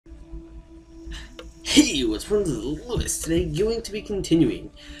Hey, what's wrong with Lewis? Today going to be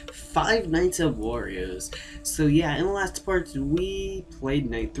continuing Five Nights at Warios. So yeah, in the last part we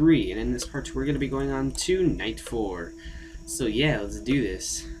played night 3, and in this part we're going to be going on to night 4. So yeah, let's do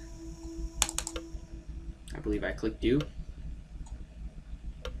this. I believe I clicked you.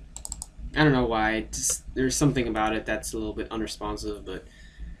 I don't know why, there's something about it that's a little bit unresponsive, but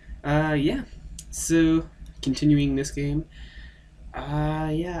yeah. So, continuing this game.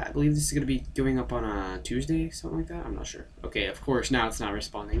 Yeah, I believe this is going to be going up on a Tuesday, something like that. I'm not sure. Okay, of course, now it's not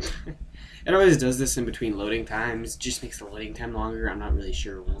responding. It always does this in between loading times. Just makes the loading time longer. I'm not really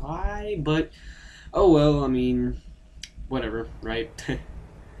sure why, but oh well, I mean, whatever, right?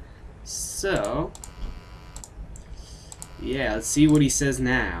 So, yeah, let's see what he says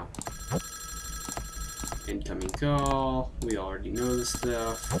now. Incoming call. We already know this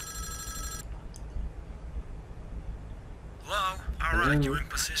stuff. Hello? Alright, you're in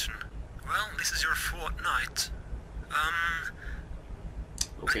position. Well, this is your fourth night.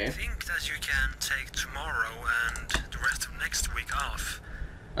 Okay. I think that you can take tomorrow and the rest of next week off.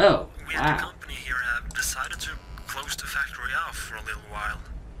 Oh, We at the company here have decided to close the factory off for a little while.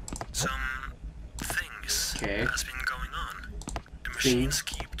 Some things has been going on. The machines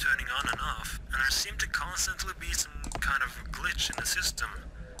keep turning on and off, and there seem to constantly be some kind of glitch in the system.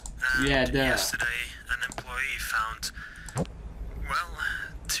 And yesterday, an employee found, well,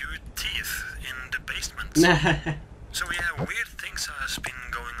 2 teeth in the basement. So yeah, weird things has been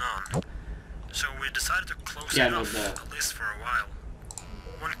going on. So we decided to close it off the list for a while.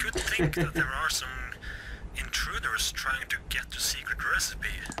 One could think that there are some intruders trying to get the secret recipe.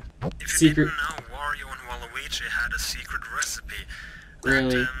 If you didn't know, Wario and Waluigi had a secret recipe that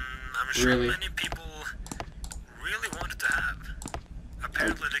I'm sure many people really wanted to have.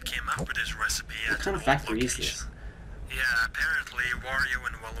 Apparently they came up with this recipe at what kind of factory is this? Yeah, apparently Wario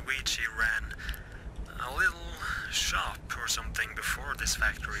and Waluigi ran a little shop or something before this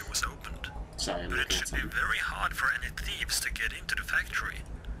factory was opened. Sorry, but it should be very hard for any thieves to get into the factory.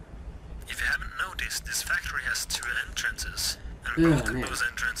 If you haven't noticed, this factory has 2 entrances, and both of those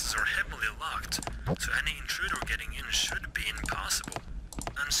entrances are heavily locked, so any intruder getting in should be impossible.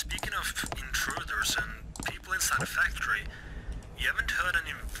 And speaking of intruders and people inside a factory, you haven't heard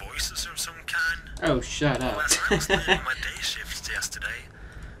any voices of some kind? Oh, shut up. Well, as I was leaving my day shifts yesterday,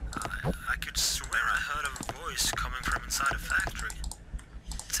 I could swear I heard a voice coming from inside a factory.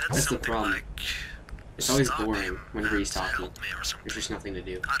 It said That's something the problem. Like, it's always boring whenever he's talking. There's just nothing to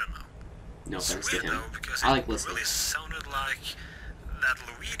do. I don't know. No offense to him. Though, because I like listening. It really sounded like that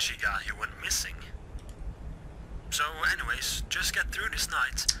Luigi guy who went missing. So anyways, just get through this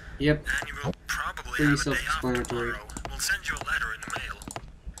night. Yep. And you will probably have a day off tomorrow. We'll send you a letter in the mail.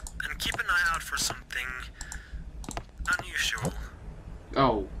 And keep an eye out for something unusual.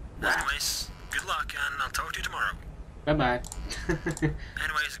 Oh, wow. Anyways, good luck and I'll talk to you tomorrow. Bye-bye.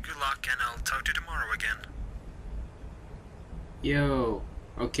 Anyways, good luck and I'll talk to you tomorrow again. Yo.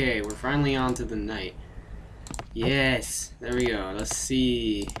 Okay, we're finally on to the night. Yes. There we go. Let's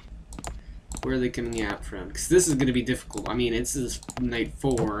see. Where are they coming out from? Because this is going to be difficult. I mean, it's night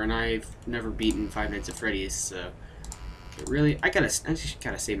 4, and I've never beaten Five Nights at Freddy's, so... Okay, really? I just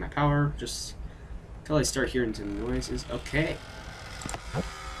gotta save my power, just... Until I start hearing some noises. Okay.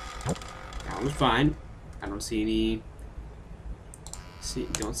 That was fine. I don't see any...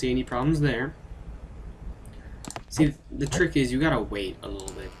 Don't see any problems there. See, the trick is you gotta wait a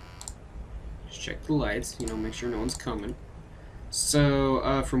little bit. Just check the lights, you know, make sure no one's coming.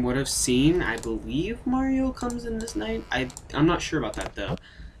 So, from what I've seen, I believe Mario comes in this night. I'm not sure about that, though.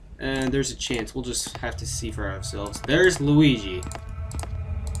 There's a chance. We'll just have to see for ourselves. There's Luigi.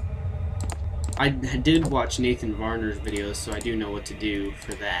 I did watch Nathan Varner's videos, so I do know what to do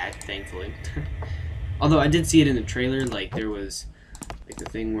for that, thankfully. Although, I did see it in the trailer, like, there was, like, the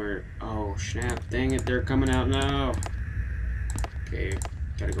thing where, oh, snap, dang it, they're coming out now. Okay,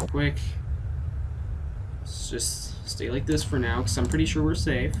 gotta go quick. Let's just stay like this for now, because I'm pretty sure we're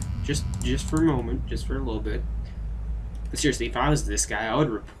safe. Just for a moment, just for a little bit. But seriously, if I was this guy, I would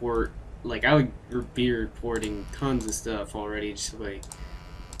report, like, I would be reporting tons of stuff already, just like,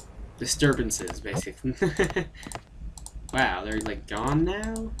 disturbances, basically. Wow, they're, like, gone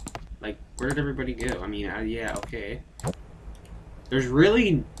now? Like, where did everybody go? I mean, yeah, okay. There's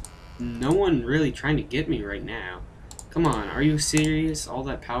really no one really trying to get me right now. Come on, are you serious? All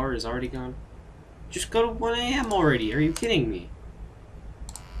that power is already gone? Just go to 1 AM already. Are you kidding me?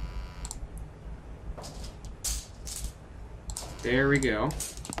 There we go.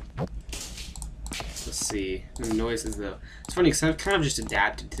 Let's see. The noises, though. It's funny because I've kind of just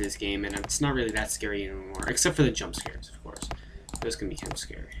adapted to this game, and it's not really that scary anymore. Except for the jump scares, of course. Those can be kind of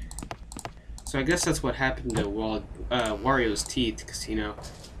scary. So I guess that's what happened to Wario's teeth, because, you know...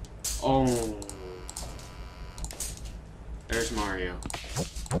 Oh... There's Mario.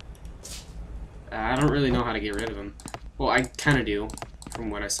 I don't really know how to get rid of him. Well, I kind of do, from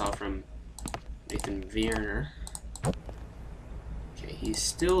what I saw from Nathan Vierner. Okay, he's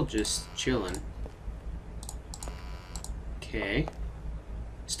still just chilling. Okay.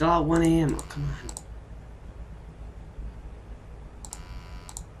 Still at 1 AM. Oh, come on.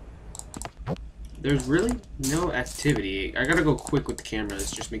 There's really no activity. I gotta go quick with the cameras,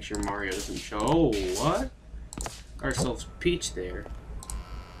 just make sure Mario doesn't show. Oh, what? Got ourselves Peach there.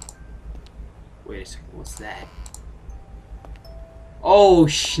 Wait a second, what's that? Oh,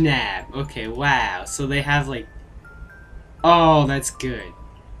 snap. Okay, wow. So they have, like... Oh, that's good.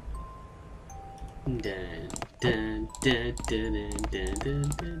 Dun, dun, dun, dun, dun, dun,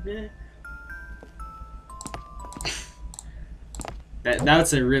 dun, dun.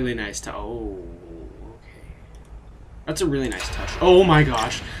 That's a really nice touch. Oh, okay. That's a really nice touch. Oh my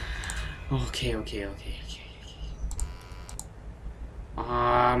gosh. Okay.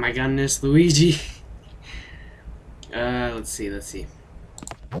 Ah, my goodness, Luigi. Let's see.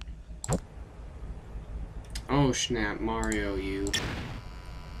 Oh snap, Mario, you.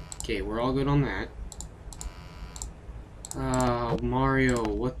 Okay, we're all good on that. Mario,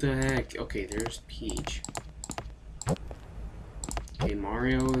 what the heck? Okay, there's Peach. Okay,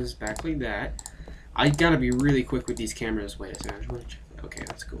 Mario is back like that. I gotta be really quick with these cameras. Wait a second, I just wanna check that. Okay,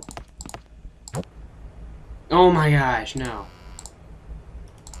 that's cool. Oh my gosh, no.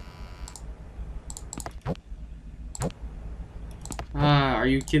 Are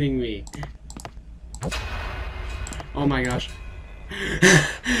you kidding me? Oh my gosh.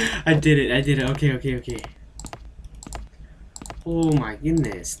 I did it. Okay. Oh my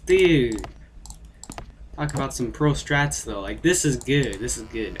goodness, dude. Talk about some pro strats though. Like, this is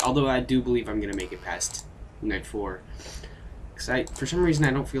good. Although I do believe I'm gonna make it past night 4. Cause for some reason I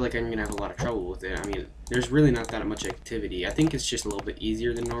don't feel like I'm gonna have a lot of trouble with it. I mean, there's really not that much activity. I think it's just a little bit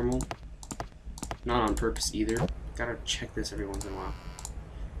easier than normal. Not on purpose either. Gotta check this every once in a while.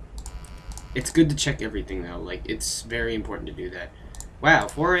 It's good to check everything though. Like, it's very important to do that. Wow,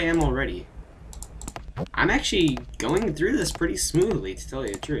 4 AM already. I'm actually going through this pretty smoothly, to tell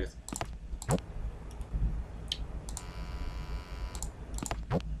you the truth.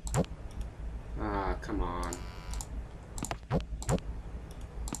 Ah, come on.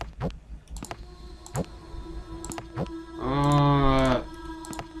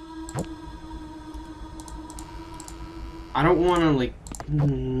 I don't want to, like...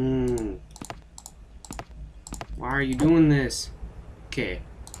 Why are you doing this? Okay.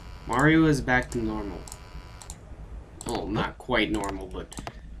 Mario is back to normal. Well, not quite normal, but,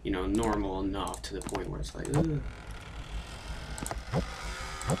 you know, normal enough to the point where it's like, ugh.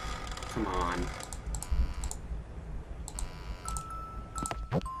 Come on.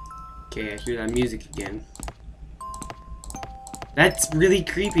 Okay, I hear that music again. That's really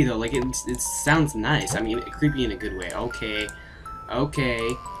creepy though, like it sounds nice. I mean, creepy in a good way. Okay,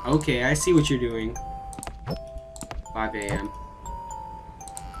 I see what you're doing. 5 AM.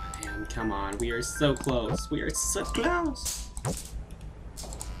 5 AM, come on, we are so close.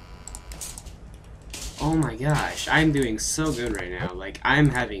 Oh my gosh, I'm doing so good right now. Like, I'm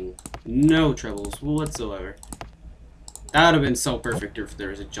having no troubles whatsoever. That would have been so perfect if there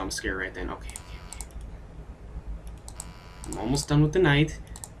was a jump scare right then. Okay. I'm almost done with the night.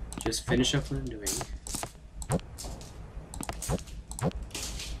 Just finish up what I'm doing.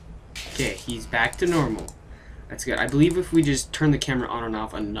 Okay, he's back to normal. That's good. I believe if we just turn the camera on and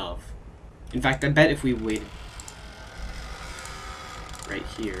off enough. In fact, I bet if we waited right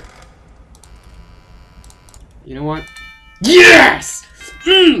here. You know what? Yes!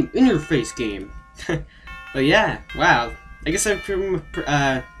 In your face game. But yeah, wow. I guess I've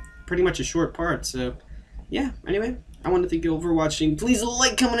pretty much a short part, so yeah, anyway. I want to thank you all for watching. Please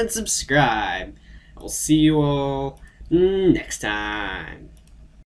like, comment, and subscribe. I will see you all next time.